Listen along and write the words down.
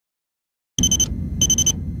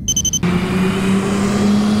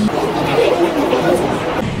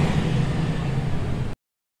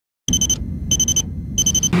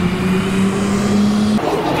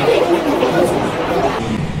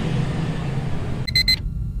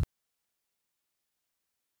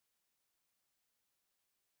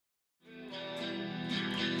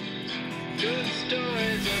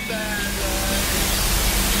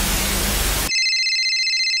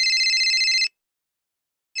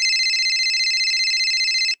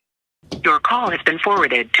Your call has been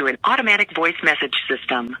forwarded to an automatic voice message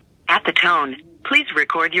system. At the tone, please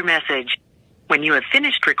record your message. When you have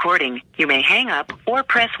finished recording, you may hang up or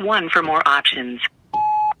press 1 for more options.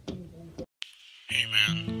 Hey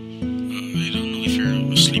man, I don't know if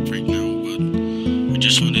you're asleep right now, but I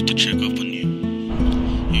just wanted to check up on you.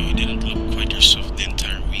 You didn't look quite yourself the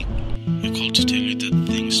entire week. I called to tell you that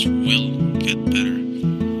things will get better.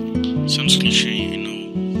 Sounds cliche, I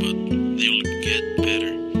know, but they'll get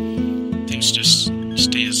better. Things just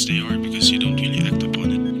stay as they are because you don't really act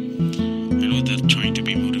upon it. I know that trying to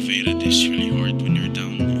be motivated is really hard when you're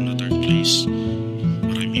down in a dark place,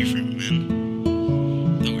 but I'm here for you,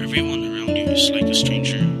 man. Though everyone around you is like a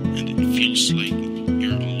stranger and it feels like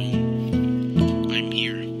you're alone, I'm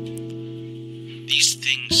here. These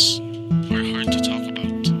things are hard to talk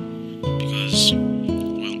about because,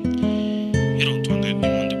 well, you don't want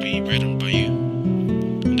anyone to be burdened by you,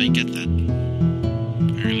 and I get that.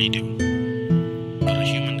 I really do. But a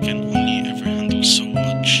human can only ever handle so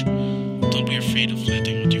much. Don't be afraid of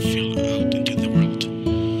letting what you feel out into the world.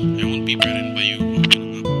 I won't be burdened by you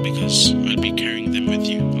opening up because I'll be carrying them with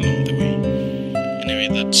you along the way. Anyway,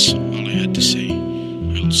 that's all I had to say.